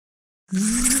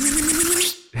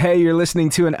Hey, you're listening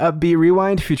to an Upbeat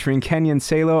Rewind featuring Kenyon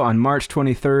Salo on March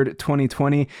 23rd,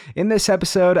 2020. In this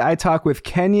episode, I talk with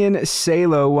Kenyon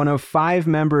Salo, one of 5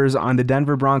 members on the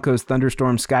Denver Broncos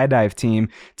Thunderstorm Skydive team,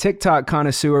 TikTok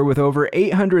connoisseur with over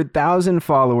 800,000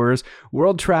 followers,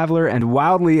 world traveler, and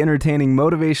wildly entertaining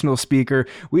motivational speaker.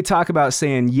 We talk about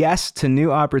saying yes to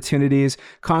new opportunities,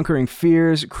 conquering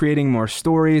fears, creating more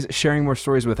stories, sharing more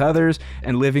stories with others,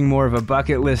 and living more of a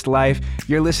bucket list life.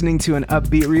 You're listening to an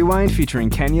Upbeat Rewind featuring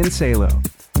Kenyon Salo.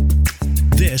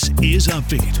 This is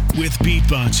Upbeat with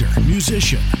beatboxer,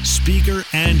 musician, speaker,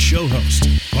 and show host,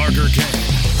 Parker K.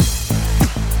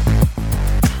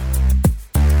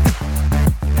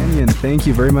 Kenyon, thank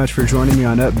you very much for joining me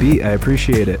on Upbeat. I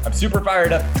appreciate it. I'm super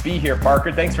fired up to be here,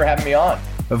 Parker. Thanks for having me on.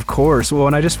 Of course. Well,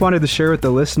 and I just wanted to share with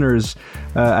the listeners,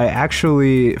 I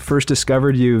actually first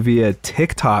discovered you via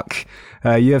TikTok.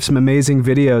 You have some amazing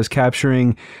videos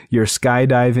capturing your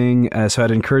skydiving, so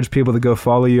I'd encourage people to go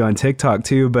follow you on TikTok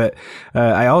too. But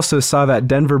I also saw that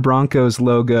Denver Broncos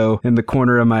logo in the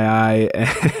corner of my eye,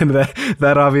 and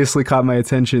that obviously caught my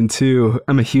attention too.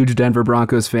 I'm a huge Denver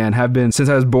Broncos fan, have been since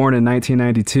I was born in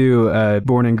 1992,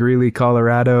 born in Greeley,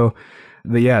 Colorado.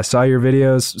 But yeah, saw your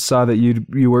videos, saw that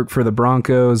you work for the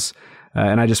Broncos,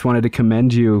 and I just wanted to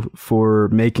commend you for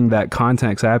making that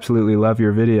content, 'cause I absolutely love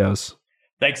your videos.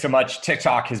 Thanks so much.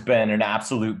 TikTok has been an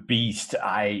absolute beast.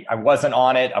 I wasn't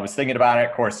on it. I was thinking about it.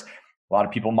 Of course, a lot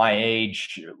of people my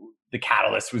age, the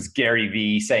catalyst was Gary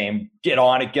Vee saying, get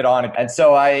on it, get on it. And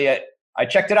so I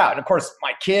checked it out. And of course,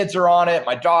 my kids are on it.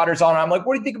 My daughter's on it. I'm like,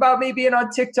 what do you think about me being on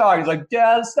TikTok? He's like,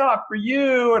 Dad, it's not for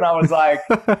you. And I was like,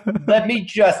 let me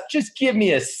just give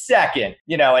me a second,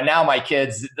 and now my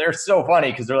kids, they're so funny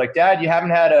because they're like, Dad, you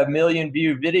haven't had a 1 million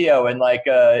view video in like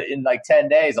 10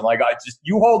 days. I'm like,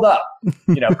 you hold up,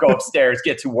 go upstairs,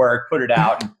 get to work, put it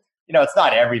out. And, it's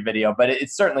not every video, but it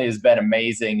certainly has been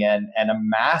amazing and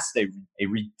amassed a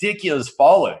ridiculous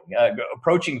following,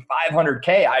 approaching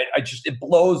 500K. It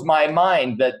blows my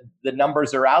mind that the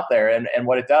numbers are out there and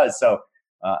what it does. So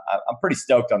I'm pretty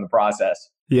stoked on the process.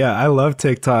 Yeah, I love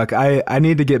TikTok. I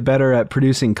need to get better at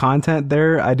producing content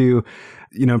there. I do,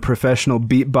 professional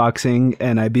beatboxing,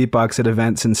 and I beatbox at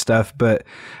events and stuff, but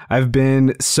I've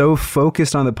been so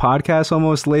focused on the podcast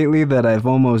almost lately that I've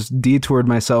almost detoured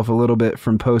myself a little bit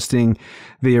from posting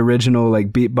the original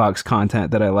like beatbox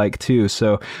content that I like too.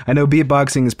 So I know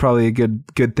beatboxing is probably a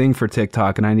good thing for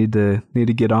TikTok, and I need to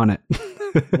get on it.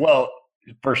 Well,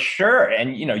 for sure.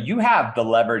 And you have the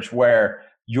leverage where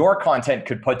your content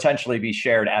could potentially be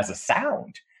shared as a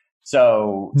sound.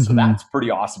 So that's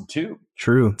pretty awesome too.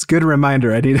 True. It's a good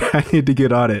reminder. I need to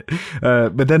get on it.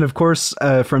 But then of course,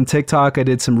 from TikTok, I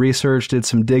did some research, did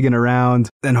some digging around,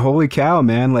 and holy cow,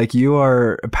 man, like you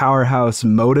are a powerhouse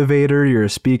motivator. You're a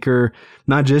speaker,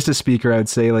 not just a speaker. I would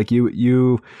say like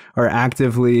you are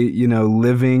actively,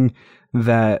 living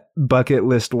that bucket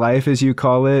list life, as you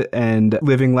call it, and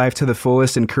living life to the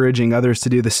fullest, encouraging others to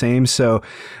do the same. So,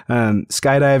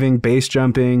 skydiving, base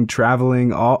jumping,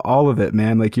 traveling, all of it,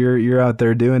 man, like you're out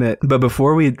there doing it. But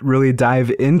before we really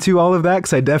dive into all of that,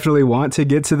 'cause I definitely want to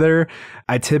get to there,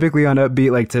 I typically on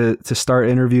Upbeat like to start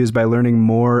interviews by learning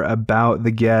more about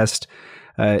the guest,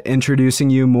 introducing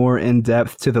you more in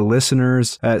depth to the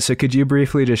listeners. So could you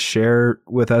briefly just share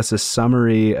with us a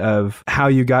summary of how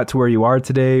you got to where you are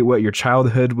today, what your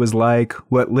childhood was like,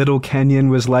 what little Kenyon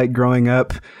was like growing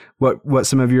up, what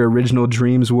some of your original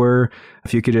dreams were?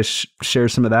 If you could just share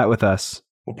some of that with us.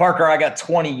 Well, Parker, I got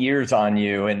 20 years on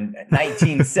you, and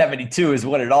 1972 is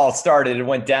when it all started and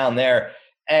went down there.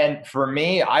 And for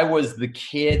me, I was the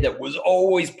kid that was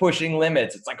always pushing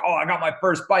limits. It's like, I got my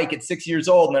first bike at 6 years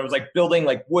old, and I was like building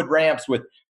like wood ramps with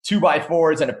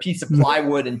 2x4s and a piece of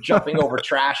plywood and jumping over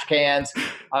trash cans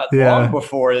long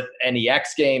before any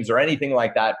X Games or anything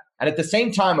like that. And at the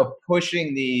same time of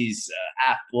pushing these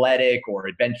athletic or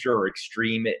adventure or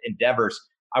extreme endeavors,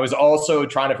 I was also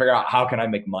trying to figure out how can I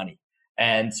make money.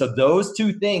 And so those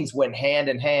two things went hand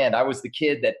in hand. I was the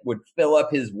kid that would fill up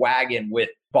his wagon with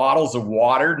bottles of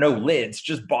water, no lids,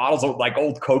 just bottles of like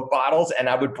old Coke bottles. And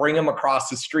I would bring them across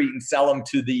the street and sell them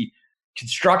to the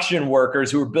construction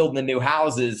workers who were building the new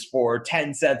houses for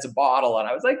 10 cents a bottle. And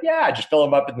I was like, yeah, just fill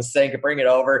them up in the sink and bring it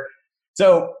over.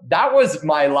 So that was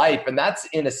my life. And that's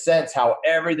in a sense how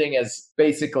everything is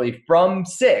basically from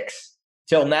 6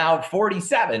 till now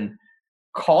 47,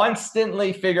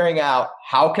 constantly figuring out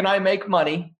how can I make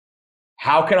money?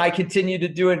 How can I continue to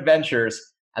do adventures?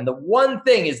 And the one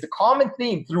thing is the common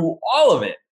theme through all of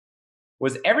it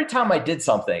was every time I did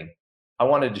something, I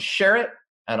wanted to share it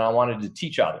and I wanted to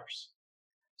teach others.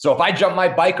 So if I jump my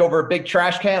bike over a big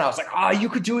trash can, I was like, oh, you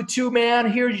could do it too,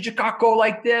 man. Here, you just got to go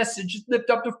like this and just lift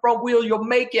up the front wheel. You'll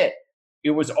make it. It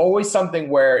was always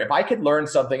something where if I could learn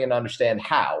something and understand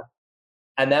how,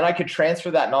 and then I could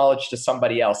transfer that knowledge to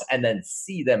somebody else and then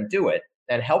see them do it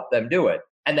and help them do it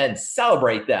and then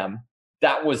celebrate them,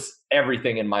 that was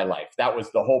everything in my life. That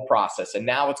was the whole process. And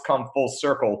now it's come full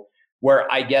circle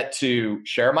where I get to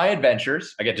share my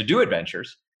adventures. I get to do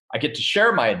adventures. I get to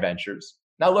share my adventures.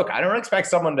 Now, look, I don't expect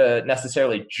someone to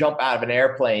necessarily jump out of an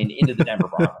airplane into the Denver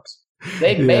Broncos.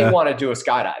 They may want to do a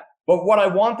skydive. But what I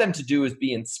want them to do is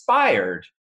be inspired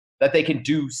that they can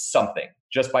do something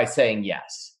just by saying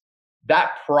yes.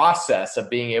 That process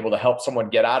of being able to help someone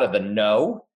get out of the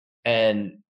no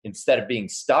and instead of being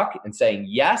stuck and saying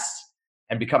yes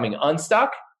and becoming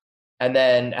unstuck and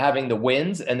then having the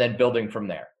wins and then building from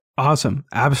there. Awesome.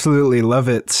 Absolutely love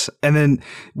it. And then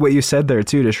what you said there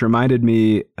too just reminded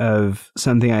me of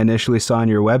something I initially saw on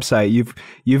your website.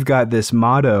 You've got this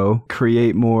motto,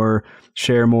 create more,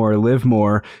 share more, live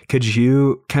more. Could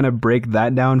you kind of break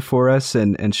that down for us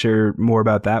and share more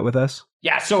about that with us?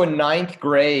 Yeah. So in 9th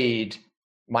grade,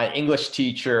 my English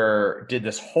teacher did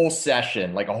this whole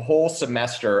session, like a whole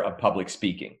semester of public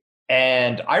speaking.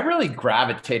 And I really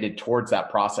gravitated towards that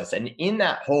process. And in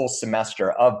that whole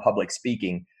semester of public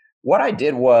speaking, what I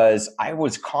did was I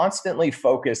was constantly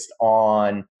focused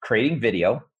on creating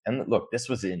video. And look, this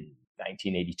was in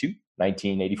 1982,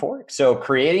 1984. So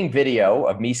creating video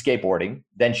of me skateboarding,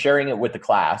 then sharing it with the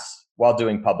class while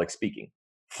doing public speaking.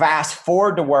 Fast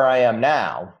forward to where I am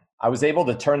now, I was able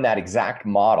to turn that exact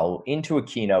model into a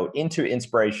keynote, into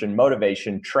inspiration,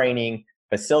 motivation, training,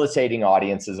 facilitating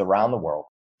audiences around the world.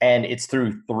 And it's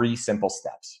through 3 simple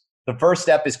steps. The first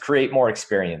step is create more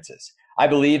experiences. I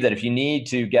believe that if you need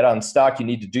to get unstuck, you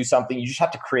need to do something, you just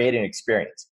have to create an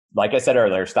experience. Like I said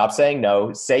earlier, stop saying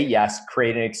no, say yes,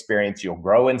 create an experience. You'll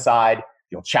grow inside,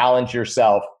 you'll challenge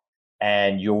yourself,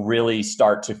 and you'll really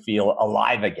start to feel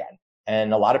alive again.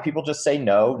 And a lot of people just say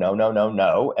no, no, no, no,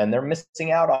 no, and they're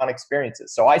missing out on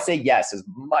experiences. So I say yes as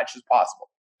much as possible.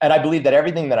 And I believe that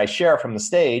everything that I share from the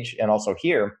stage and also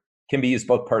here can be used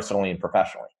both personally and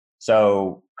professionally.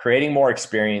 So creating more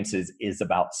experiences is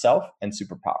about self and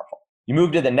super powerful. You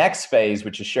move to the next phase,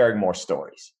 which is sharing more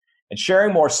stories. And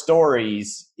sharing more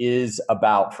stories is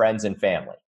about friends and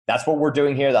family. That's what we're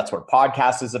doing here. That's what a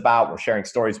podcast is about. We're sharing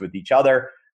stories with each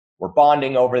other. We're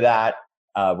bonding over that.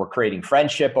 We're creating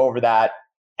friendship over that.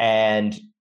 And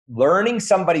learning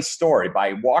somebody's story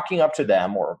by walking up to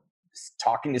them or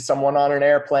talking to someone on an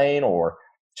airplane or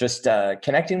just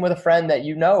connecting with a friend that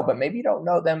you know, but maybe you don't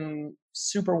know them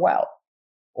super well.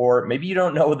 Or maybe you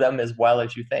don't know them as well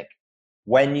as you think.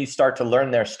 When you start to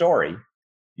learn their story,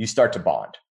 you start to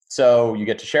bond. So you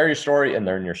get to share your story and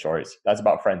learn your stories. That's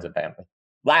about friends and family.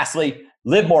 Lastly,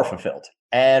 live more fulfilled.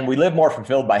 And we live more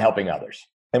fulfilled by helping others.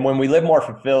 And when we live more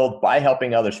fulfilled by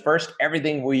helping others first,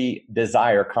 everything we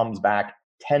desire comes back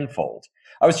tenfold.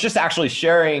 I was just actually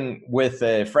sharing with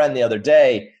a friend the other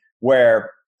day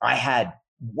where I had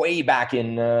way back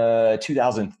in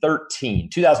 2014,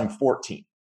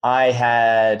 I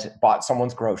had bought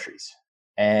someone's groceries.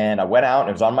 And I went out and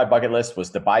it was on my bucket list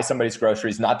was to buy somebody's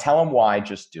groceries, not tell them why,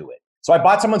 just do it. So I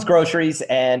bought someone's groceries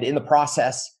and in the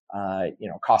process, it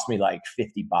cost me like $50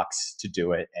 to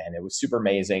do it. And it was super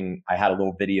amazing. I had a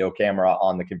little video camera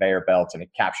on the conveyor belt and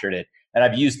it captured it. And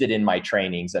I've used it in my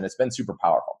trainings and it's been super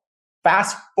powerful.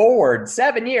 Fast forward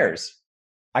 7 years.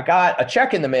 I got a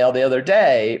check in the mail the other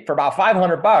day for about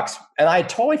 $500 and I had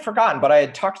totally forgotten, but I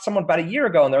had talked to someone about a year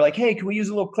ago and they're like, hey, can we use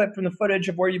a little clip from the footage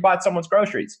of where you bought someone's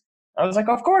groceries? I was like,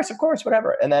 of course,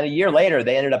 whatever. And then a year later,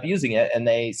 they ended up using it and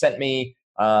they sent me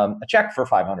a check for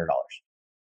 $500.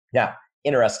 Now,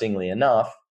 interestingly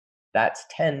enough, that's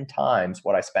 10 times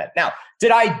what I spent. Now,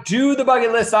 did I do the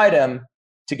bucket list item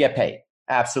to get paid?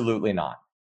 Absolutely not.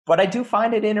 But I do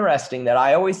find it interesting that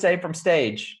I always say from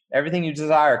stage, everything you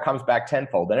desire comes back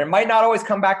tenfold. And it might not always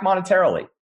come back monetarily,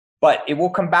 but it will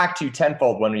come back to you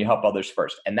tenfold when you help others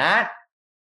first. And that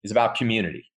is about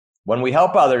community. When we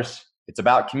help others, it's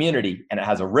about community and it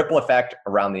has a ripple effect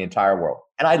around the entire world.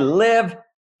 And I live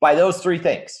by those 3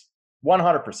 things,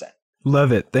 100%.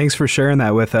 Love it. Thanks for sharing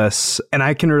that with us. And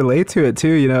I can relate to it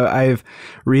too. You know, I've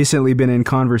recently been in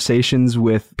conversations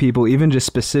with people, even just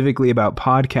specifically about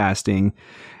podcasting.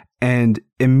 And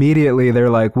immediately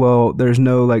they're like, well, there's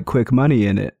no like quick money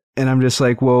in it. And I'm just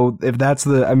like, well, if that's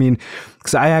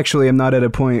because I actually am not at a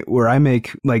point where I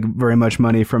make like very much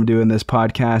money from doing this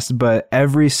podcast, but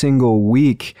every single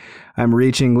week I'm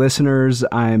reaching listeners,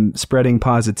 I'm spreading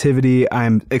positivity,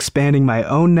 I'm expanding my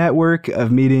own network of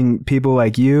meeting people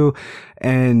like you,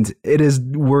 and it has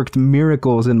worked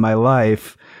miracles in my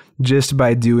life just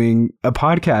by doing a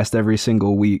podcast every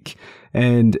single week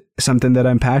and something that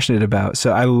I'm passionate about.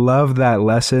 So I love that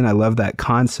lesson. I love that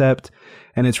concept.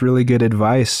 And it's really good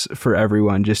advice for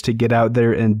everyone just to get out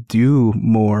there and do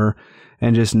more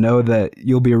and just know that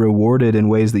you'll be rewarded in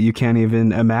ways that you can't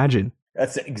even imagine.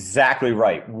 That's exactly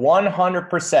right.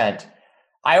 100%.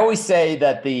 I always say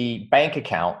that the bank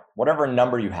account, whatever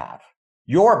number you have,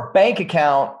 your bank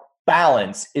account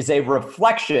balance is a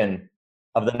reflection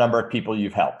of the number of people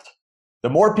you've helped. The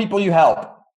more people you help,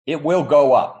 it will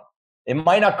go up. It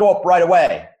might not go up right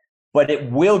away, but it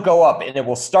will go up and it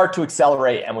will start to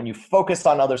accelerate. And when you focus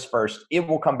on others first, it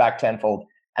will come back tenfold.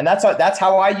 And that's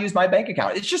how I use my bank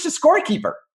account. It's just a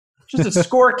scorekeeper. Just a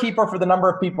scorekeeper for the number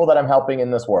of people that I'm helping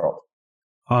in this world.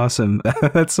 Awesome.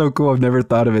 That's so cool. I've never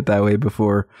thought of it that way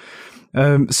before.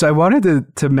 So I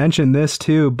wanted to mention this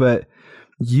too, but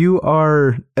you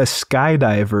are a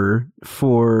skydiver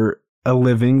for a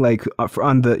living, like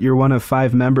you're one of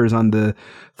 5 members on the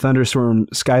Thunderstorm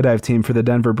skydive team for the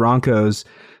Denver Broncos.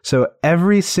 So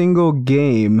every single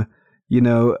game,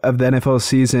 of the NFL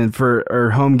season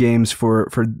or home games for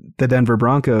the Denver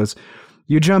Broncos,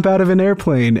 you jump out of an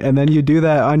airplane, and then you do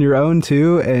that on your own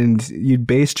too, and you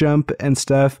base jump and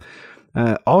stuff.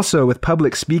 Also with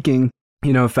public speaking,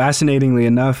 fascinatingly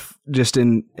enough, just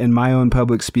in my own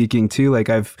public speaking too, like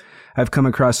I've come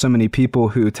across so many people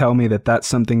who tell me that that's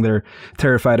something they're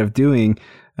terrified of doing.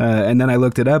 And then I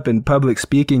looked it up, and public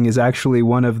speaking is actually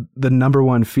one of the number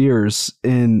one fears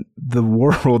in the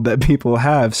world that people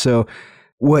have. So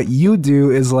what you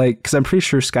do is because I'm pretty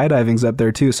sure skydiving's up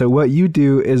there too. So what you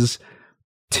do is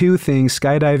 2 things,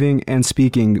 skydiving and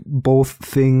speaking, both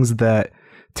things that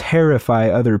terrify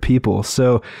other people.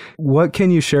 So what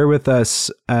can you share with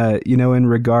us, in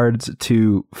regards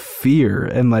to fear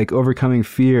and overcoming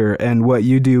fear, and what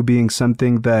you do being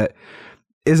something that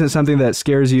isn't something that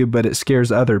scares you, but it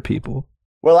scares other people?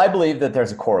 Well, I believe that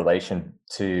there's a correlation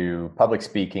to public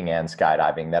speaking and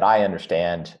skydiving that I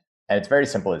understand. And it's very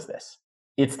simple as this.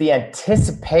 It's the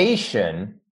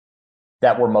anticipation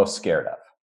that we're most scared of.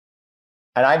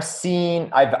 And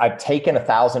I've taken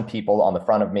 1,000 people on the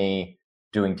front of me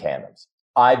doing tandems.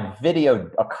 I've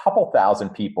videoed a couple thousand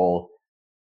people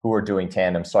who are doing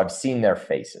tandems, so I've seen their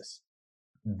faces.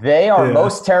 They are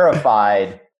most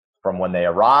terrified from when they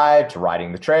arrive, to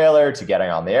riding the trailer, to getting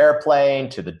on the airplane,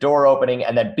 to the door opening,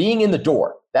 and then being in the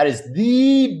door. That is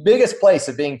the biggest place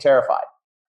of being terrified.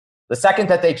 The second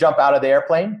that they jump out of the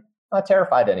airplane, not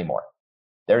terrified anymore.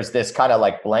 There's this kind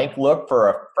of blank look for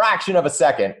a fraction of a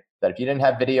second that if you didn't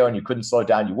have video and you couldn't slow it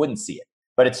down, you wouldn't see it.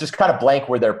 But it's just kind of blank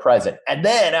where they're present. And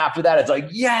then after that,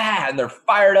 it's yeah, and they're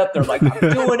fired up. They're I'm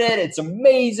doing it. It's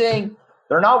amazing.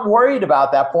 They're not worried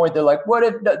about that point. They're what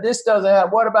if this doesn't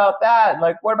happen? What about that?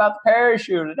 And what about the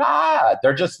parachute? And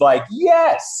they're just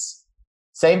yes.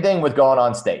 Same thing with going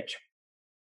on stage.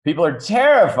 People are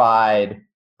terrified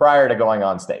prior to going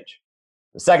on stage.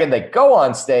 The second they go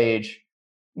on stage,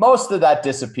 most of that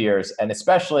disappears. And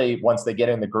especially once they get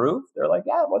in the groove, they're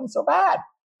yeah, it wasn't so bad.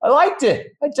 I liked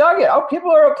it. I dug it. Oh,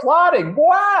 people are applauding.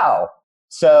 Wow.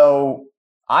 So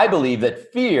I believe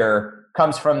that fear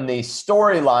comes from the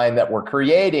storyline that we're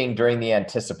creating during the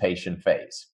anticipation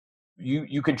phase.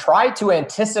 You can try to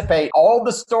anticipate all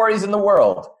the stories in the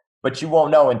world, but you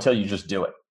won't know until you just do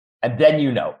it. And then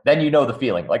you know the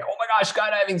feeling oh my gosh,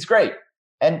 skydiving's great.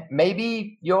 And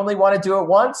maybe you only want to do it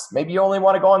once. Maybe you only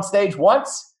want to go on stage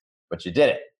once, but you did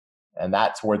it. And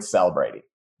that's worth celebrating.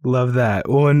 Love that.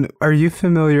 Well, and are you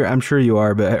familiar, I'm sure you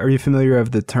are, but are you familiar of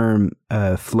the term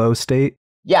flow state?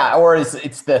 Yeah, or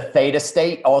it's the theta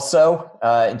state also,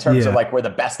 in terms of where the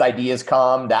best ideas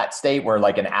come, that state where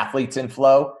an athlete's in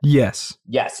flow. Yes.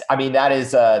 Yes. I mean, that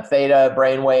is theta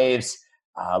brainwaves.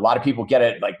 A lot of people get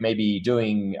it maybe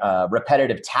doing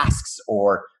repetitive tasks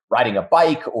or riding a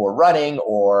bike or running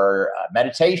or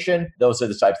meditation. Those are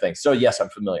the type of things. So yes, I'm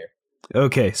familiar.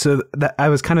 Okay. So I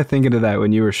was kind of thinking of that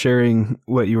when you were sharing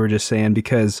what you were just saying,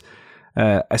 because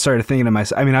I started thinking to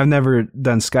myself, I mean, I've never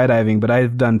done skydiving, but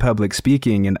I've done public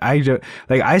speaking, and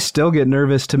I still get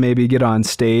nervous to maybe get on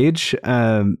stage,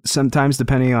 sometimes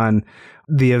depending on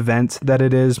the event that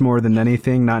it is more than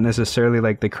anything, not necessarily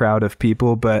the crowd of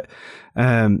people, but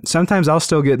sometimes I'll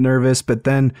still get nervous. But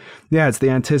then, it's the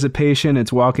anticipation,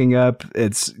 it's walking up,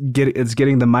 it's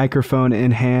getting the microphone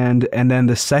in hand, and then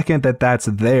the second that's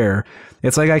there,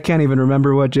 it's I can't even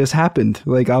remember what just happened.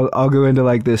 I'll go into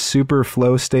this super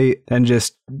flow state and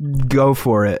just go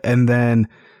for it, and then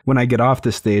when I get off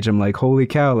the stage, I'm holy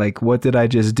cow, what did I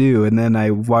just do? And then I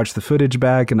watch the footage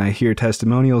back and I hear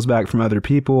testimonials back from other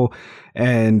people,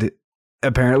 and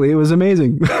apparently it was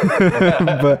amazing.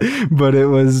 but it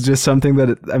was just something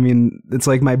that, it's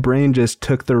like my brain just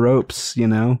took the ropes, you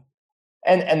know?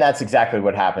 And that's exactly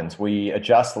what happens. We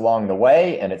adjust along the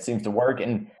way and it seems to work.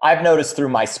 And I've noticed through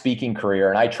my speaking career,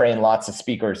 and I train lots of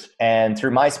speakers, and through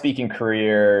my speaking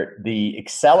career, the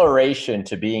acceleration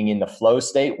to being in the flow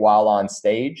state while on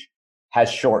stage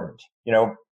has shortened. You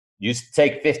know, used to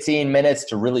take 15 minutes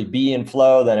to really be in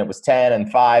flow, then it was 10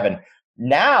 and 5. And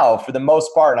now for the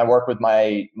most part, and I work with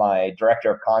my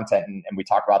director of content and we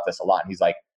talk about this a lot. And he's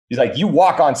like, you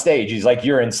walk on stage. He's like,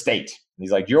 you're in state.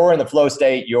 He's like, you're in the flow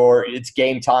state. It's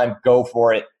game time. Go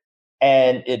for it.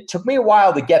 And it took me a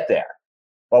while to get there.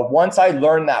 But once I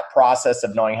learned that process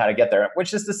of knowing how to get there,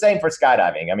 which is the same for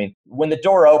skydiving. I mean, when the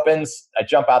door opens, I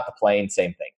jump out the plane,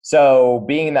 same thing. So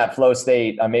being in that flow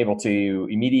state, I'm able to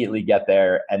immediately get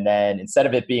there. And then instead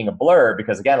of it being a blur,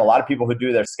 because again, a lot of people who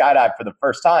do their skydive for the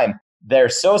first time, they're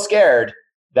so scared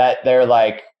that they're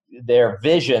like, their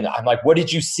vision, I'm like, what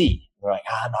did you see? They're like,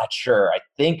 I'm not sure. I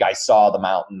think I saw the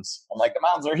mountains. I'm like, the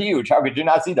mountains are huge. How could you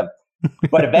not see them?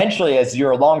 But eventually, as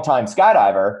you're a longtime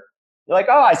skydiver, you're like,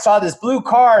 oh, I saw this blue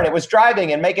car and it was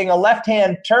driving and making a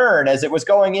left-hand turn as it was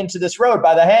going into this road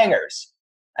by the hangars.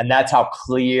 And that's how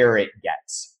clear it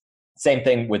gets. Same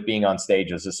thing with being on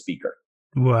stage as a speaker.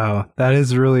 Wow, that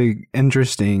is really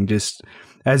interesting. Just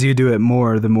as you do it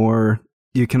more, the more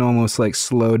you can almost like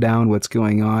slow down what's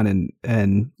going on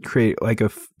and create like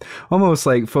almost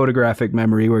like photographic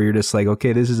memory where you're just like,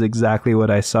 okay, this is exactly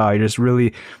what I saw. You're just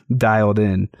really dialed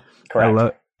in.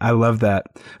 Correct. I love that.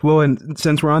 Well, and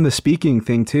since we're on the speaking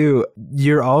thing too,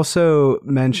 you're also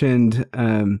mentioned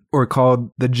or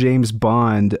called the James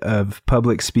Bond of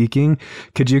public speaking.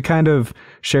 Could you kind of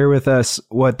share with us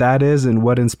what that is and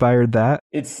what inspired that?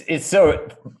 It's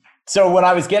so when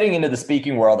I was getting into the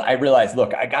speaking world, I realized,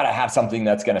 look, I got to have something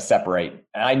that's going to separate.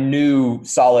 And I knew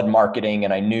solid marketing,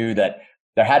 and I knew that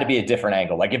there had to be a different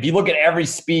angle. Like if you look at every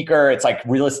speaker, it's like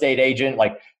real estate agent,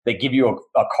 like they give you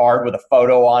a card with a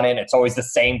photo on it. It's always the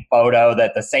same photo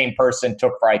that the same person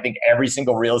took for, I think, every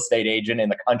single real estate agent in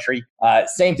the country.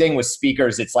 Same thing with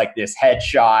speakers. It's like this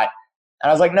headshot. And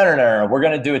I was like, no. We're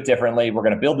going to do it differently. We're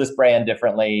going to build this brand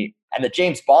differently. And the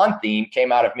James Bond theme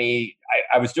came out of me.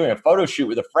 I was doing a photo shoot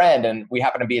with a friend, and we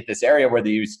happened to be at this area where they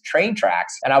use train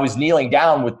tracks. And I was kneeling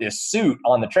down with this suit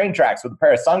on the train tracks with a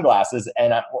pair of sunglasses.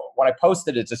 And when I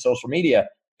posted it to social media,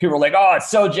 people were like, oh, it's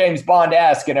so James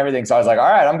Bond-esque and everything. So I was like, all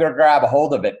right, I'm going to grab a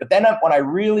hold of it. But then when I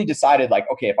really decided, like,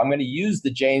 okay, if I'm going to use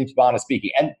the James Bond of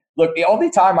speaking, and look, the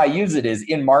only time I use it is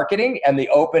in marketing and the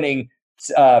opening,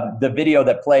 the video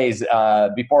that plays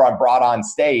before I'm brought on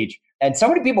stage. And so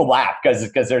many people laugh because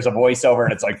there's a voiceover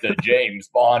and it's like the James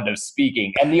Bond of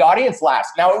speaking, and the audience laughs.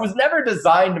 Now, it was never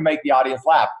designed to make the audience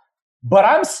laugh, but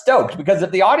I'm stoked because if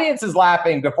the audience is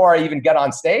laughing before I even get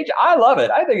on stage, I love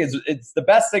it. I think it's the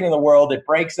best thing in the world. It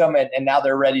breaks them, and now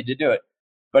they're ready to do it.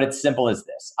 But it's simple as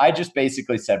this. I just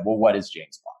basically said, well, what is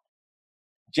James Bond?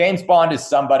 James Bond is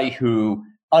somebody who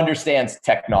understands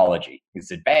technology.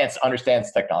 He's advanced,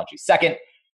 understands technology. Second,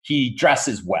 he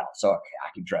dresses well. So, okay, I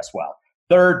can dress well.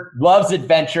 Third, loves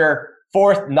adventure.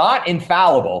 Fourth, not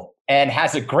infallible and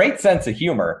has a great sense of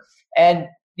humor. And,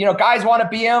 you know, guys want to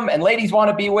be him and ladies want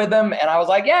to be with him. And I was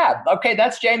like, yeah, okay,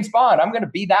 that's James Bond. I'm going to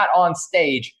be that on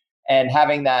stage and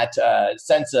having that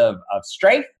sense of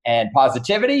strength and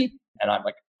positivity. And I'm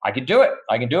like, I can do it.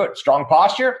 I can do it. Strong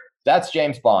posture. That's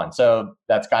James Bond. So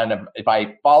that's kind of, if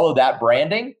I follow that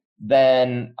branding,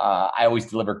 then I always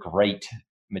deliver great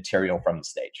material from the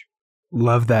stage.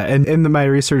 Love that. And in my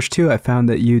research too, I found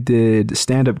that you did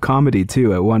stand-up comedy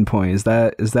too at one point. Is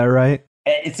that right?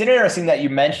 It's interesting that you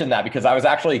mentioned that because I was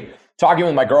actually talking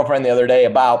with my girlfriend the other day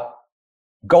about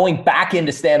going back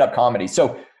into stand-up comedy.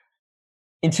 So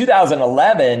in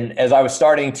 2011, as I was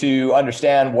starting to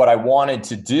understand what I wanted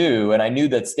to do, and I knew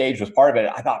that stage was part of it,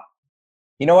 I thought,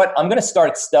 you know what? I'm going to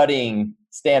start studying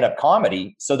stand-up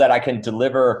comedy so that I can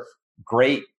deliver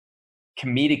great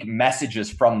comedic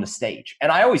messages from the stage.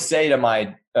 And I always say to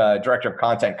my director of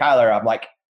content, Kyler, I'm like,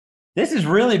 this is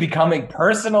really becoming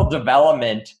personal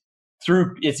development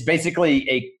through, it's basically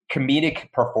a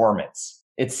comedic performance.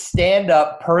 It's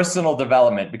stand-up personal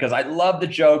development because I love the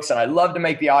jokes and I love to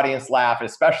make the audience laugh,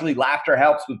 especially laughter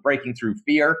helps with breaking through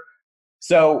fear.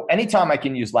 So anytime I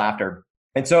can use laughter.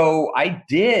 And so I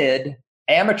did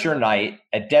amateur night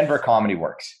at Denver Comedy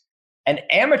Works. An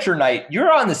amateur night,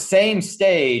 you're on the same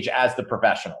stage as the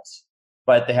professionals,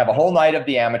 but they have a whole night of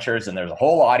the amateurs and there's a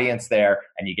whole audience there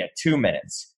and you get 2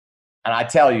 minutes. And I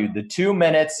tell you, the 2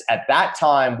 minutes at that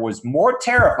time was more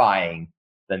terrifying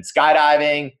than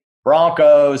skydiving,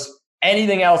 Broncos,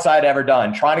 anything else I'd ever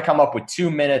done, trying to come up with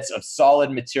 2 minutes of solid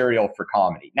material for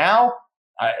comedy. Now,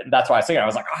 That's why I was thinking, I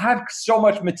was like, I have so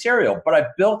much material, but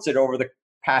I've built it over the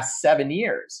past 7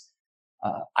 years.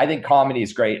 I think comedy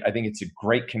is great. I think it's a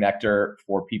great connector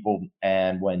for people.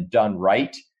 And when done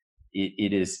right,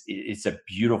 it's a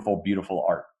beautiful, beautiful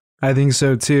art. I think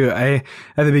so too. At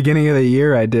the beginning of the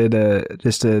year, I did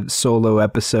just a solo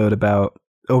episode about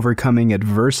overcoming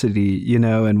adversity,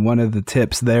 and one of the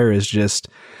tips there is just,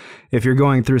 if you're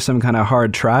going through some kind of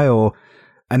hard trial,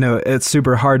 I know it's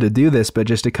super hard to do this, but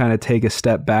just to kind of take a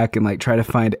step back and like try to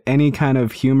find any kind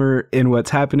of humor in what's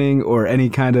happening, or any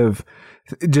kind of,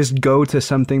 just go to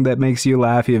something that makes you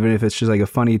laugh, even if it's just like a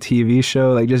funny TV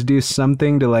show, like just do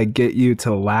something to like get you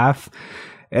to laugh,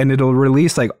 and it'll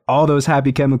release like all those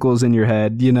happy chemicals in your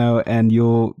head, and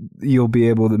you'll be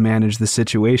able to manage the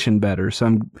situation better.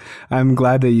 So I'm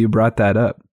glad that you brought that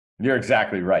up. You're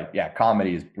exactly right. Yeah,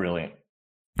 comedy is brilliant.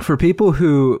 For people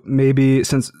who maybe,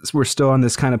 since we're still on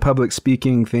this kind of public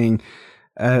speaking thing,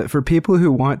 for people who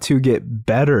want to get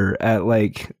better at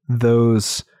like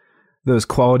those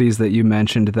qualities that you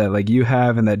mentioned that like you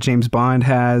have and that James Bond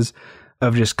has,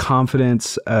 of just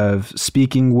confidence, of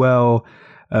speaking well,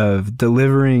 of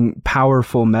delivering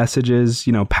powerful messages,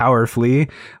 powerfully,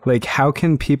 like how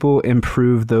can people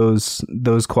improve those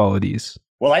qualities?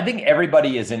 Well, I think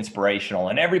everybody is inspirational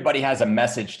and everybody has a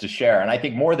message to share. And I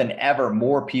think more than ever,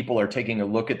 more people are taking a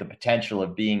look at the potential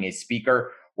of being a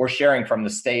speaker or sharing from the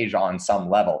stage on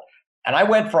some level. And I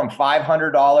went from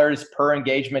 $500 per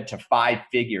engagement to 5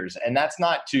 figures. And that's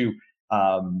not to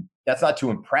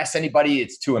impress anybody.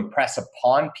 It's to impress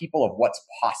upon people of what's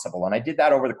possible. And I did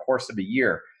that over the course of a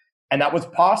year. And that was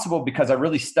possible because I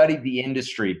really studied the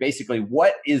industry. Basically,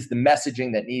 what is the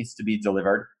messaging that needs to be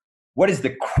delivered? What is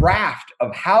the craft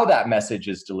of how that message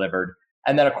is delivered?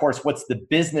 And then, of course, what's the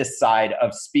business side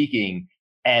of speaking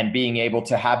and being able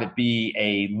to have it be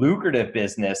a lucrative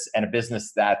business and a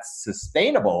business that's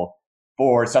sustainable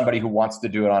for somebody who wants to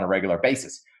do it on a regular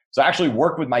basis. So I actually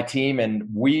worked with my team, and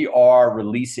we are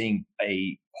releasing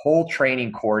a whole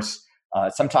training course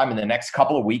sometime in the next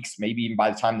couple of weeks, maybe even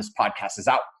by the time this podcast is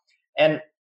out. And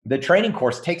the training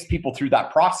course takes people through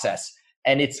that process.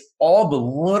 And it's all the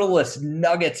littlest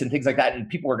nuggets and things like that. And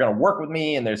people are going to work with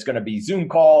me, and there's going to be Zoom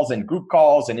calls and group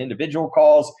calls and individual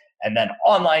calls, and then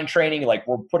online training. Like,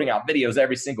 we're putting out videos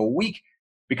every single week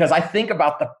because I think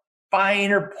about the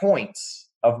finer points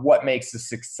of what makes a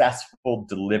successful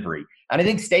delivery. And I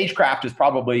think stagecraft is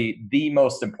probably the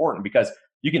most important, because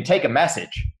you can take a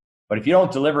message, but if you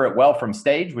don't deliver it well from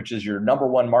stage, which is your number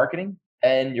one marketing,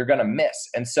 then you're going to miss.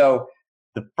 And so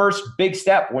the first big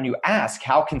step when you ask,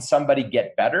 how can somebody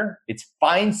get better? It's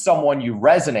find someone you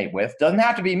resonate with. Doesn't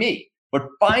have to be me, but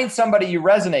find somebody you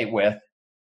resonate with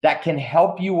that can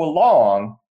help you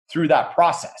along through that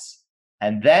process.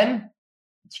 And then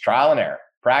it's trial and error.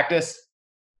 Practice,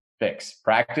 fix,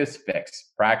 practice,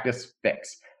 fix, practice,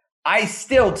 fix. I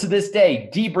still, to this day,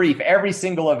 debrief every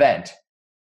single event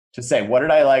to say, what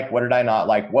did I like? What did I not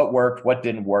like? What worked? What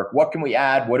didn't work? What can we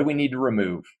add? What do we need to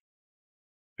remove?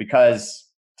 Because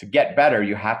to get better,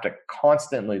 you have to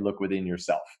constantly look within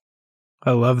yourself.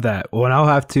 I love that. Well, and I'll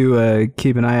have to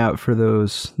keep an eye out for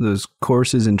those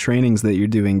courses and trainings that you're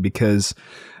doing, because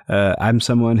I'm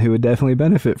someone who would definitely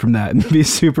benefit from that and be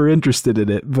super interested in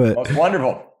it. But that's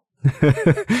wonderful.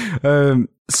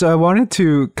 So I wanted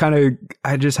to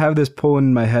I just have this pull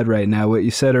in my head right now. What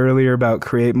you said earlier about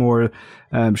create more,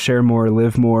 share more,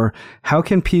 live more. How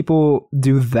can people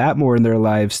do that more in their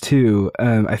lives too?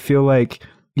 I feel like,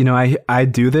 I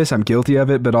do this, I'm guilty of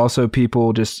it, but also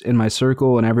people just in my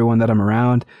circle and everyone that I'm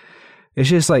around, it's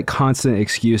just like constant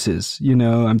excuses.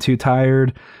 I'm too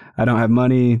tired. I don't have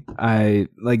money.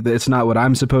 It's not what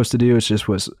I'm supposed to do. It's just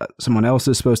what someone else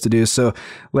is supposed to do. So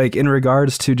like in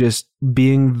regards to just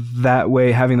being that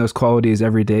way, having those qualities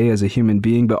every day as a human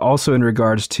being, but also in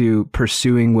regards to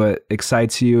pursuing what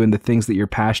excites you and the things that you're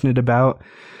passionate about,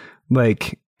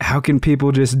 like how can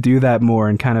people just do that more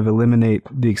and kind of eliminate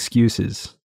the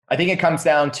excuses? I think it comes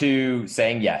down to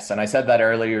saying yes. And I said that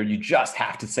earlier, you just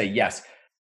have to say yes.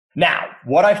 Now,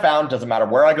 what I found, doesn't matter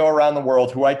where I go around the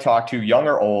world, who I talk to, young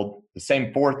or old, the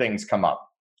same 4 things come up.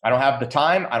 I don't have the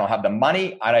time. I don't have the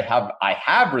money. I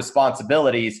have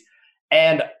responsibilities,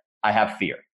 and I have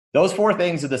fear. Those 4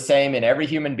 things are the same in every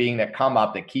human being that come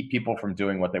up that keep people from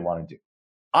doing what they want to do.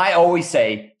 I always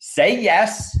say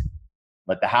yes,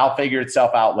 let the how figure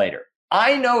itself out later.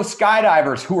 I know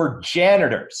skydivers who are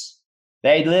janitors.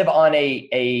 They live on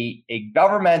a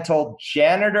governmental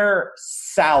janitor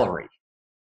salary,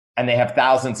 and they have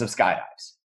thousands of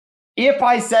skydives. If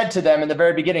I said to them in the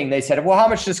very beginning, they said, well, how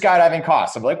much does skydiving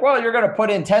cost? I'm like, well, you're going to put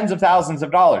in tens of thousands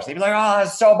of dollars. They'd be like, oh,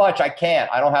 that's so much. I can't.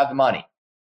 I don't have the money.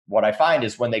 what I find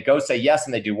is when they go say yes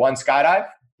and they do one skydive,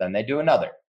 then they do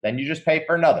another. Then you just pay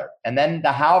for another. And then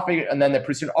the how, and then they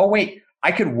presume, oh, wait,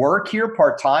 I could work here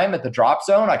part-time at the drop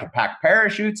zone. I can pack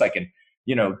parachutes. I can,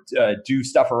 do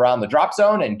stuff around the drop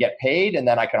zone and get paid. And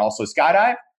then I can also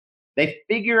skydive. They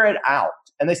figure it out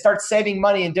and they start saving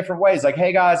money in different ways. Like,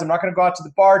 hey guys, I'm not going to go out to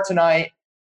the bar tonight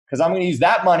because I'm going to use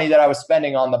that money that I was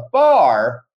spending on the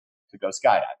bar to go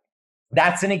skydiving.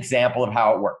 That's an example of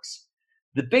how it works.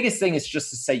 The biggest thing is just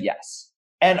to say yes.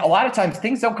 And a lot of times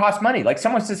things don't cost money. Like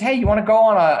someone says, hey, you want to go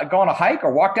on a hike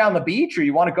or walk down the beach, or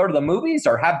you want to go to the movies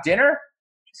or have dinner?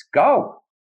 Just go.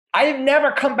 I have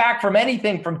never come back from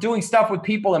anything from doing stuff with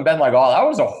people and been like, oh, that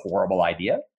was a horrible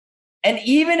idea. And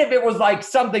even if it was like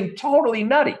something totally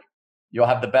nutty, you'll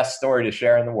have the best story to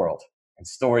share in the world. And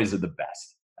stories are the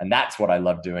best. And that's what I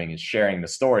love doing, is sharing the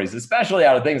stories, especially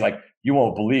out of things like, you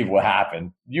won't believe what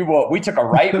happened. We took a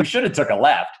right. We should have took a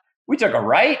left. We took a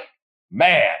right.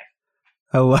 Man.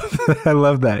 I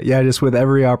love that. Yeah, just with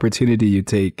every opportunity you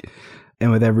take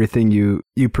and with everything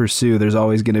you pursue, there's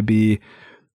always going to be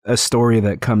a story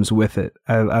that comes with it.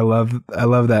 I love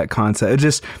that concept.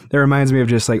 It reminds me of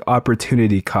just like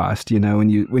opportunity cost. When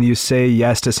you say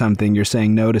yes to something, you're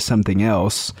saying no to something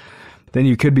else. Then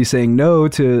you could be saying no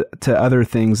to other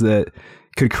things that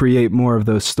could create more of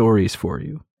those stories for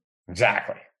you.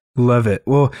 Exactly. Love it.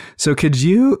 Well, so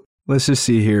let's just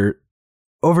see here,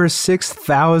 over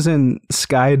 6,000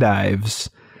 skydives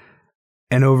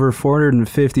and over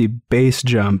 450 base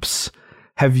jumps.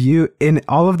 Have you, in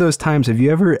all of those times, I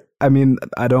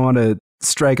don't want to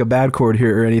strike a bad chord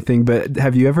here or anything, but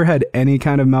have you ever had any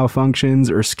kind of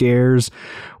malfunctions or scares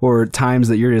or times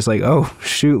that you're just like, oh,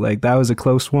 shoot, like that was a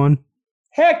close one?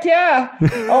 Heck yeah.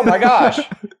 Oh my gosh.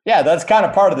 Yeah, that's kind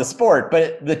of part of the sport,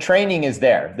 but the training is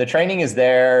there. The training is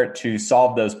there to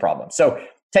solve those problems. So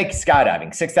take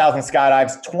skydiving, 6,000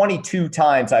 skydives, 22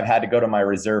 times I've had to go to my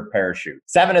reserve parachute.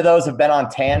 7 of those have been on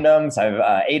tandems. I've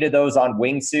 8 of those on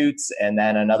wingsuits, and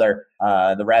then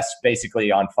the rest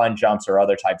basically on fun jumps or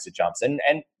other types of jumps. And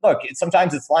look,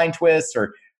 sometimes it's line twists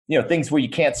or things where you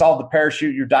can't solve the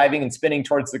parachute, you're diving and spinning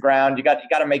towards the ground. You got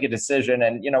to make a decision,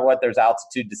 and you know what? There's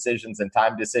altitude decisions and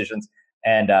time decisions,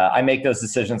 and I make those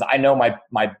decisions. I know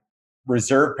my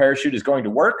reserve parachute is going to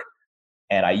work,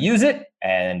 and I use it,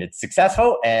 and it's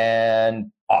successful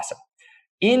and awesome.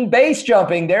 In base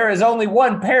jumping, there is only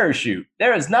one parachute.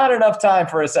 There is not enough time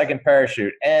for a second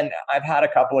parachute, and I've had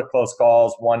a couple of close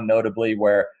calls. One notably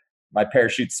where my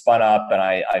parachute spun up and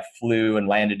I flew and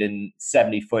landed in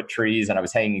 70-foot trees, and I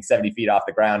was hanging 70 feet off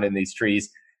the ground in these trees,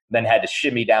 then had to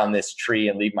shimmy down this tree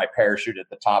and leave my parachute at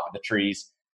the top of the trees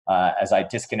as I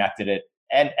disconnected it.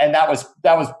 And that was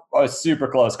a super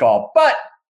close call, but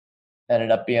ended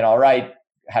up being all right.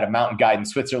 Had a mountain guide in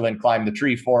Switzerland climb the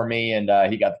tree for me, and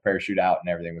he got the parachute out and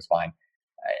everything was fine.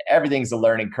 Everything's a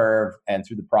learning curve and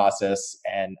through the process,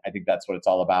 and I think that's what it's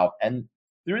all about. And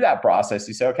through that process,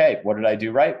 you say, okay, what did I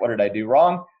do right? What did I do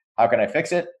wrong? How can I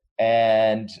fix it?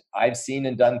 And I've seen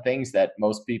and done things that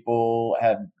most people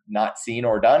have not seen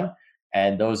or done.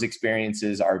 And those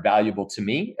experiences are valuable to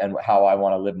me and how I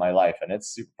want to live my life. And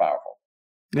it's super powerful.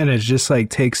 And it just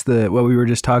like takes what we were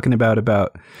just talking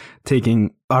about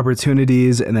taking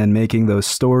opportunities and then making those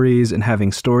stories and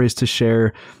having stories to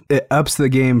share. It ups the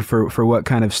game for what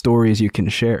kind of stories you can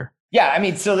share. Yeah, I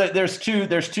mean, so there's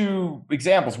two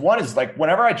examples. One is like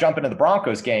whenever I jump into the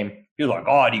Broncos game, people are like,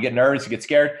 oh, do you get nervous? You get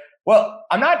scared? Well,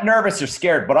 I'm not nervous or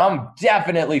scared, but I'm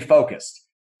definitely focused.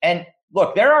 And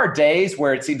look, there are days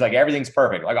where it seems like everything's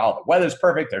perfect. Like, oh, the weather's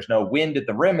perfect. There's no wind at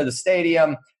the rim of the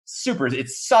stadium.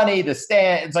 It's sunny.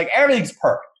 It's like everything's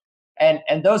perfect.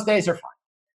 And those days are fine.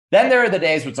 Then there are the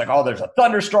days where it's like, oh, there's a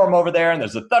thunderstorm over there and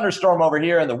there's a thunderstorm over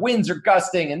here and the winds are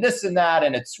gusting and this and that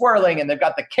and it's swirling and they've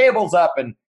got the cables up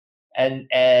and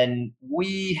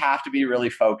we have to be really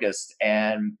focused,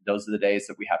 and those are the days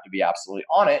that we have to be absolutely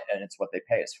on it, and it's what they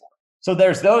pay us for. So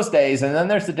there's those days, and then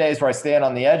there's the days where I stand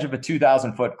on the edge of a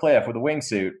 2,000-foot cliff with a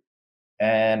wingsuit,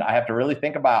 and I have to really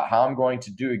think about how I'm going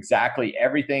to do exactly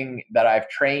everything that I've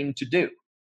trained to do.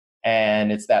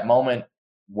 And it's that moment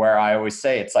where I always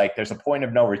say it's like there's a point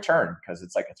of no return, because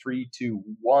it's like a 3, 2,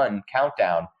 1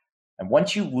 countdown. And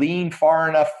once you lean far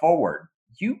enough forward,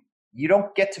 you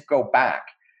don't get to go back.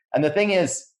 And the thing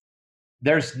is,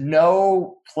 there's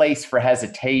no place for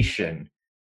hesitation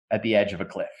at the edge of a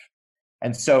cliff.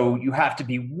 And so you have to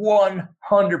be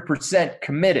 100%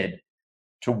 committed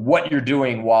to what you're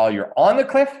doing while you're on the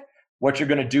cliff, what you're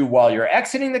going to do while you're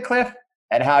exiting the cliff,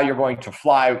 and how you're going to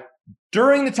fly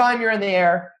during the time you're in the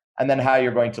air, and then how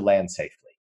you're going to land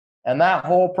safely. And that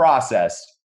whole process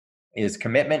is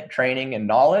commitment, training, and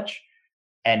knowledge.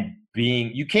 and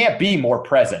you can't be more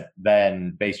present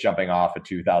than base jumping off a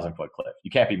 2,000-foot cliff.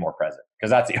 You can't be more present because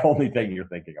that's the only thing you're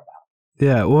thinking about.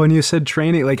 Yeah. Well, and you said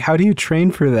training, like, how do you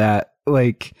train for that?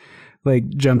 Like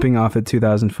jumping off a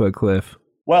 2,000-foot cliff?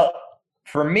 Well,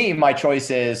 for me, my choice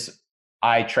is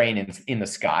I train in the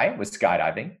sky with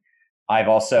skydiving. I've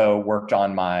also worked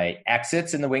on my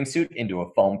exits in the wingsuit into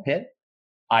a foam pit.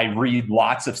 I read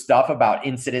lots of stuff about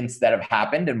incidents that have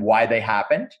happened and why they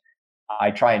happened.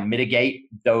 I try and mitigate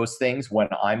those things when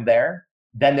I'm there.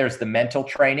 Then there's the mental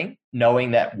training,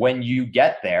 knowing that when you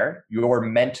get there, you're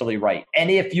mentally right. And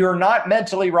if you're not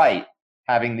mentally right,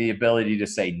 having the ability to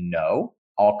say, no,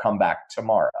 I'll come back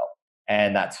tomorrow.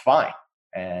 And that's fine.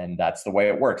 And that's the way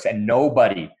it works. And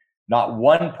nobody, not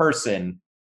one person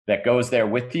that goes there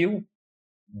with you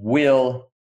will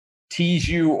tease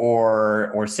you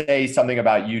or say something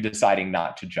about you deciding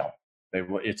not to jump.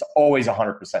 It's always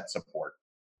 100% support.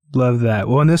 Love that.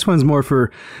 Well, and this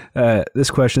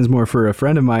question's more for a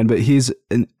friend of mine, but he's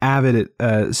an avid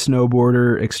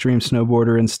snowboarder, extreme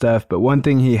snowboarder and stuff. But one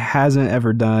thing he hasn't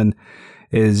ever done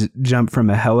is jump from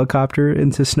a helicopter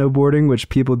into snowboarding, which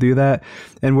people do that.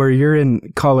 And where you're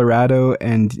in Colorado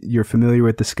and you're familiar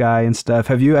with the sky and stuff,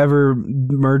 have you ever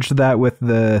merged that with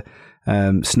the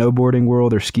snowboarding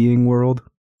world or skiing world?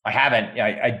 I haven't.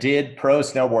 I did pro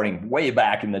snowboarding way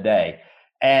back in the day.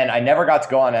 And I never got to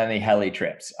go on any heli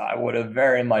trips. I would have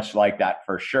very much liked that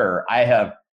for sure. I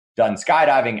have done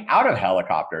skydiving out of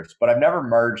helicopters, but I've never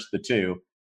merged the two.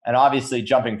 And obviously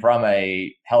jumping from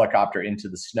a helicopter into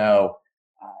the snow,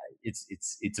 it's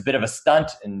a bit of a stunt,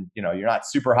 and you're not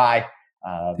super high.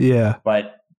 Yeah.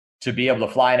 But to be able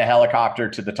to fly in a helicopter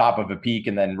to the top of a peak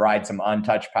and then ride some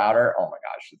untouched powder, oh my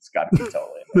gosh, it's got to be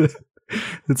totally amazing.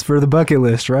 It's for the bucket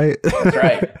list, right? That's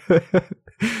right.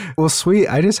 Well, sweet.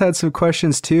 I just had some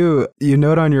questions too. You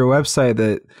note on your website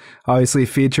that obviously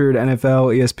featured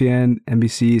NFL, ESPN,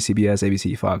 NBC, CBS,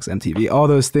 ABC, Fox, MTV, all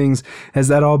those things. Has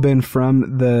that all been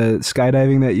from the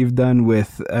skydiving that you've done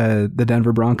with the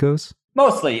Denver Broncos?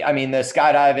 Mostly. I mean, the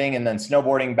skydiving and then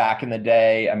snowboarding back in the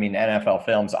day. I mean, NFL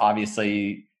films,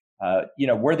 obviously,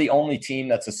 we're the only team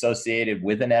that's associated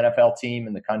with an NFL team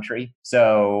in the country.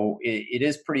 So it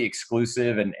is pretty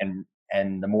exclusive.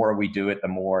 And the more we do it, the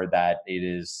more that it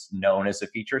is known as a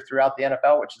feature throughout the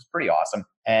NFL, which is pretty awesome.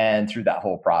 And through that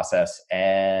whole process.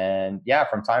 And yeah,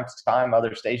 from time to time,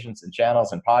 other stations and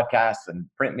channels and podcasts and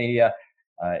print media,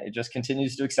 it just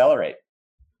continues to accelerate.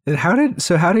 And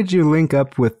how did you link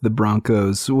up with the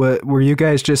Broncos? Were you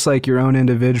guys just like your own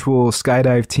individual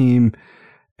skydive team,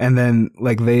 and then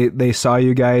like they saw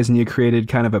you guys and you created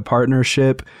kind of a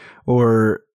partnership,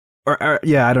 or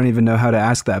yeah, I don't even know how to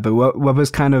ask that, but what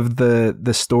was kind of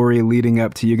the story leading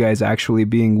up to you guys actually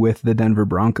being with the Denver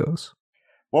Broncos?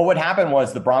 Well, what happened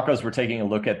was the Broncos were taking a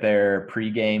look at their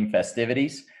pregame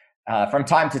festivities. From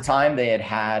time to time, they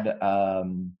had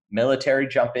military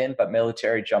jump in, but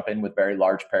military jump in with very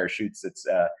large parachutes.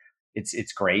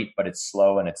 It's great, but it's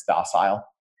slow and it's docile.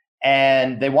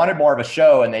 And they wanted more of a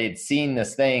show, and they had seen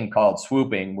this thing called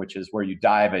swooping, which is where you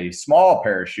dive a small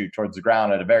parachute towards the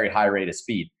ground at a very high rate of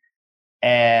speed.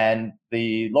 And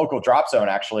the local drop zone,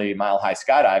 actually, Mile High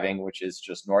Skydiving, which is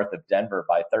just north of Denver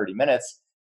by 30 minutes,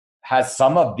 has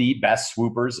some of the best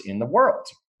swoopers in the world.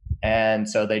 And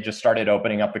so they just started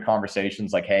opening up the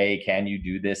conversations like, hey, can you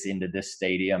do this into this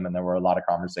stadium? And there were a lot of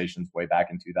conversations way back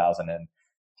in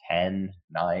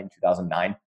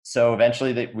 2009. So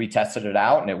eventually we tested it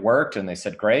out and it worked, and they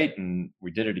said, great. And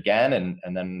we did it again.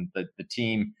 And then the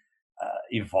team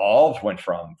evolved, went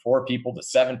from 4 people to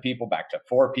 7 people, back to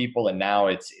 4 people. And now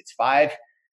it's 5.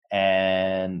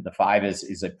 And the 5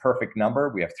 is a perfect number.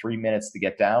 We have 3 minutes to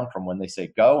get down from when they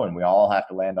say go, and we all have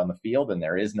to land on the field, and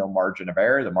there is no margin of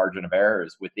error. The margin of error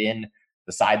is within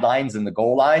the sidelines and the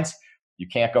goal lines. You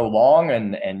can't go long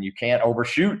and you can't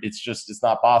overshoot. It's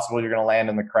not possible. You're going to land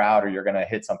in the crowd or you're going to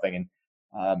hit something.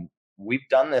 And we've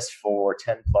done this for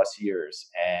 10 plus years,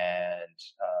 and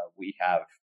we have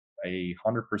a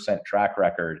 100% track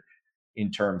record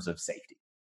in terms of safety.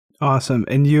 Awesome.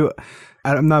 And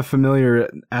I'm not familiar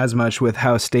as much with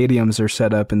how stadiums are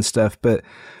set up and stuff, but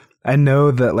I know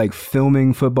that like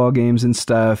filming football games and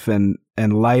stuff and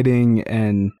lighting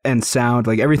and sound,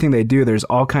 like everything they do, there's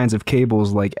all kinds of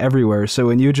cables like everywhere. So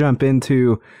when you jump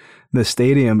into the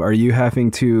stadium, are you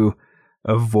having to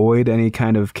avoid any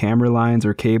kind of camera lines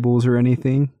or cables or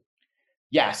anything?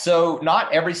 Yeah. So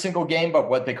not every single game, but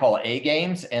what they call A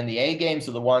games. And the A games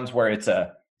are the ones where it's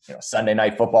a Sunday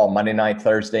night football, Monday night,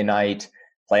 Thursday night,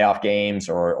 playoff games,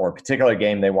 or a particular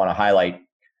game they want to highlight.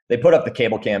 They put up the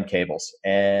cable cam cables,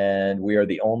 and we are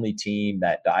the only team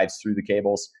that dives through the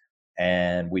cables.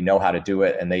 and we know how to do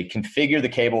it. And they configure the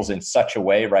cables in such a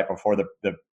way right before the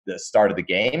start of the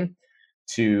game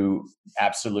to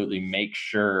absolutely make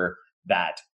sure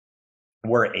that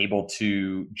we're able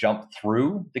to jump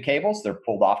through the cables. They're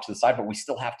pulled off to the side, but we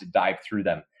still have to dive through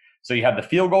them. So you have the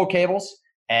field goal cables,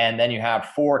 and then you have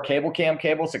 4 cable cam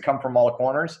cables that come from all the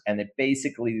corners, and it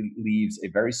basically leaves a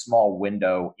very small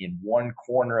window in one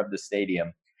corner of the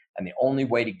stadium. And the only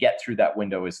way to get through that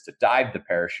window is to dive the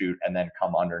parachute and then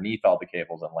come underneath all the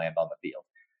cables and land on the field.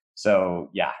 So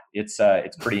yeah, it's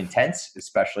pretty intense,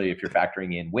 especially if you're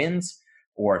factoring in winds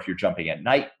or if you're jumping at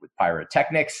night with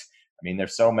pyrotechnics. I mean,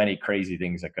 there's so many crazy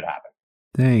things that could happen.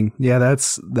 Dang. Yeah,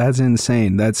 that's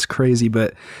insane. That's crazy.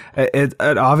 But it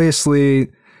obviously,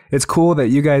 it's cool that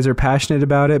you guys are passionate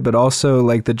about it, but also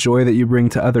like the joy that you bring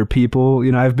to other people.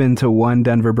 You know, I've been to one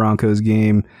Denver Broncos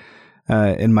game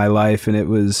in my life, and it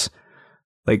was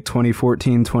like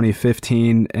 2014,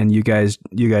 2015, and you guys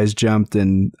jumped,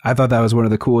 and I thought that was one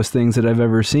of the coolest things that I've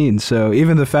ever seen. So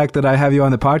even the fact that I have you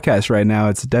on the podcast right now,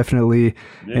 it's definitely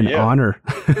an honor.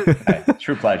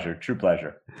 True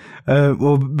pleasure.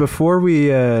 Well, before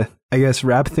we, I guess,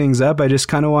 wrap things up, I just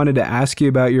kind of wanted to ask you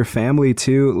about your family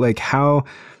too. Like, how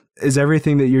is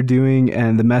everything that you're doing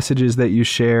and the messages that you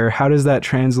share, how does that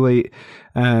translate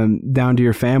down to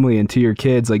your family and to your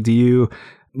kids?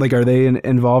 Like, are they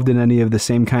involved in any of the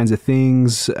same kinds of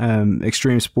things,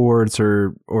 extreme sports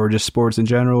or just sports in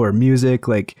general, or music?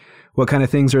 Like, what kind of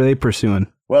things are they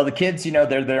pursuing? Well, the kids, you know,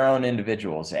 they're their own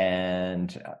individuals.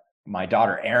 And my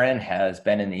daughter, Erin, has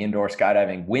been in the indoor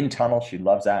skydiving wind tunnel. She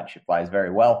loves that. She flies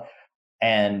very well.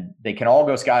 And they can all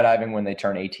go skydiving when they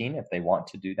turn 18 if they want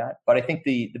to do that. But I think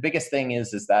the biggest thing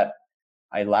is that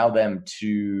I allow them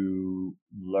to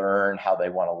learn how they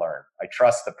want to learn. I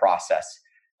trust the process.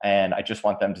 And I just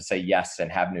want them to say yes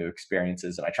and have new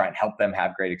experiences. And I try and help them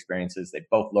have great experiences. They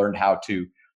both learned how to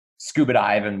scuba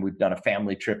dive, and we've done a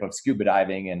family trip of scuba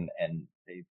diving, and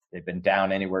they've been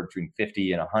down anywhere between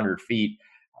 50 and 100 feet,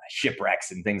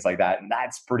 shipwrecks and things like that. And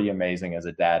that's pretty amazing as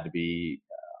a dad to be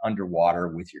underwater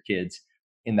with your kids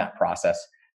in that process.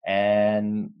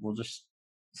 And we'll just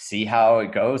see how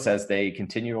it goes as they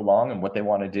continue along and what they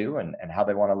want to do and how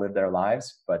they want to live their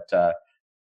lives. But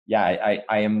I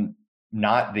am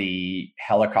not the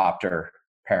helicopter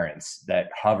parents that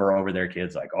hover over their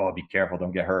kids like, oh, be careful,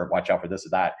 don't get hurt, watch out for this or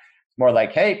that. It's more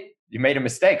like, hey, you made a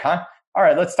mistake, huh? All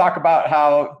right, let's talk about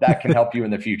how that can help you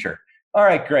in the future. All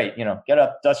right, great. You know, get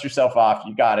up, dust yourself off.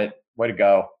 You got it. Way to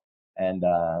go. And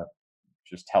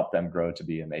just help them grow to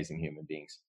be amazing human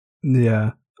beings.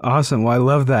 Yeah. Awesome. Well, I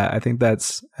love that. I think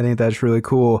that's really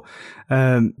cool.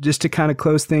 Just to kind of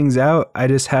close things out, I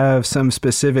just have some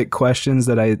specific questions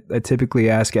that I typically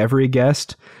ask every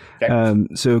guest. Okay.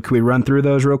 So can we run through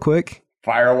those real quick?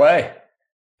 Fire away.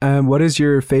 What is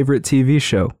your favorite TV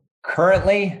show?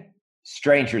 Currently,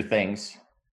 Stranger Things.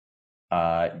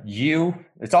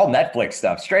 It's all Netflix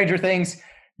stuff. Stranger Things,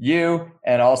 You,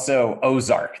 and also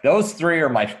Ozark. Those 3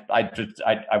 are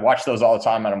I watch those all the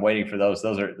time, and I'm waiting for those.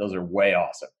 Those are way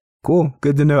awesome. Cool.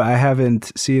 Good to know. I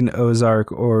haven't seen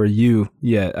Ozark or You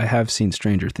yet. I have seen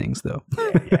Stranger Things though.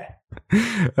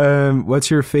 Yeah.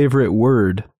 What's your favorite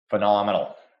word?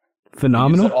 Phenomenal.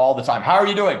 Phenomenal? I use it all the time. How are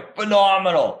you doing?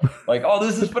 Phenomenal. Like, oh,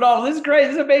 this is phenomenal. This is great.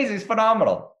 This is amazing. It's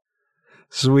phenomenal.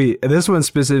 Sweet. This one's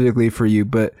specifically for you,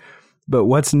 but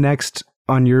what's next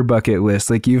on your bucket list?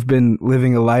 Like, you've been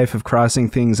living a life of crossing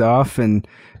things off and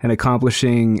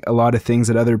accomplishing a lot of things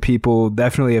that other people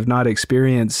definitely have not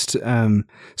experienced.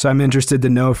 So I'm interested to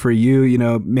know for you, you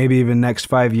know, maybe even next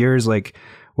 5 years, like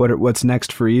what's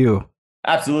next for you?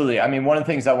 Absolutely. I mean, one of the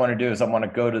things I want to do is I want to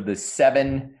go to the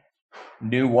 7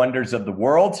 new wonders of the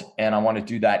world, and I want to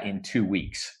do that in 2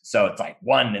 weeks. So it's like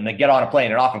 1, and then get on a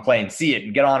plane and off a plane, see it,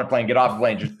 and get on a plane, get off a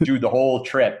plane, just do the whole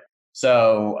trip.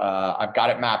 So I've got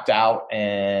it mapped out,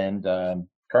 and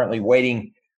currently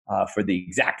waiting for the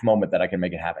exact moment that I can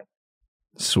make it happen.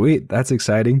 Sweet. That's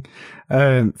exciting.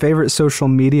 Favorite social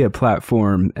media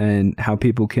platform and how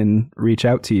people can reach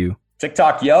out to you?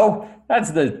 TikTok, yo.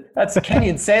 That's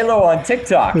Kenyon Salo on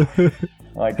TikTok.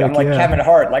 Like, I'm like Kevin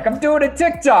Hart. Like, I'm doing a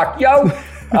TikTok, yo.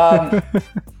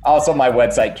 Also, my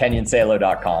website,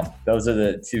 kenyonsalo.com. Those are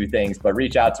the 2 things. But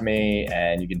reach out to me,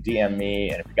 and you can DM me.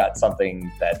 And if you got something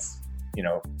that's, you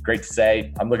know, great to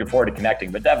say, I'm looking forward to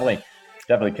connecting. But definitely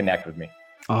connect with me.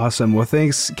 Awesome. Well,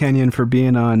 thanks, Kenyon, for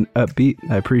being on Upbeat.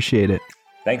 I appreciate it.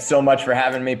 Thanks so much for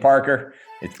having me, Parker.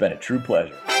 It's been a true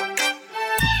pleasure.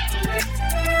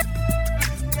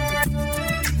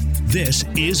 This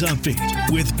is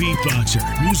Upbeat with beatboxer,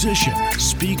 musician,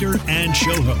 speaker, and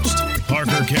show host,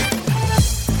 Parker Kenyon.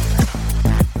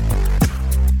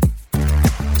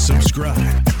 Subscribe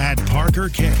online at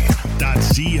parkerk.co.